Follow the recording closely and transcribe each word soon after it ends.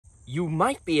You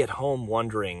might be at home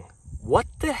wondering, what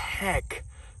the heck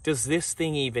does this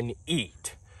thing even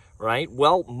eat, right?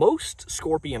 Well, most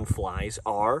scorpion flies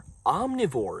are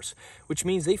omnivores, which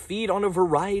means they feed on a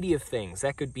variety of things.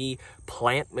 That could be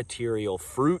plant material,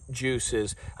 fruit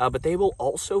juices, but they will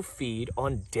also feed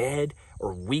on dead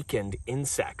or weakened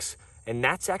insects. And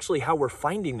that's actually how we're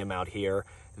finding them out here.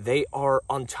 They are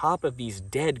on top of these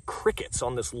dead crickets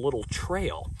on this little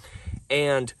trail.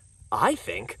 And I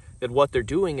think that what they're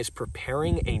doing is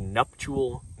preparing a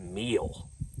nuptial meal.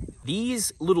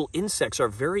 These little insects are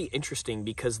very interesting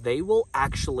because they will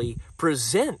actually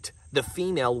present the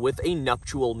female with a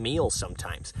nuptial meal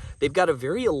sometimes. They've got a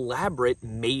very elaborate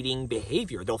mating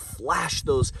behavior. They'll flash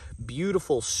those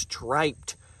beautiful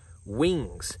striped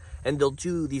wings, and they'll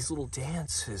do these little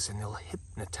dances, and they'll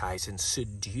hypnotize and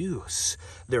seduce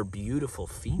their beautiful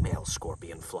female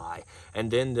scorpion fly. And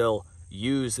then they'll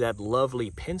use that lovely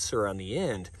pincer on the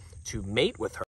end to mate with her.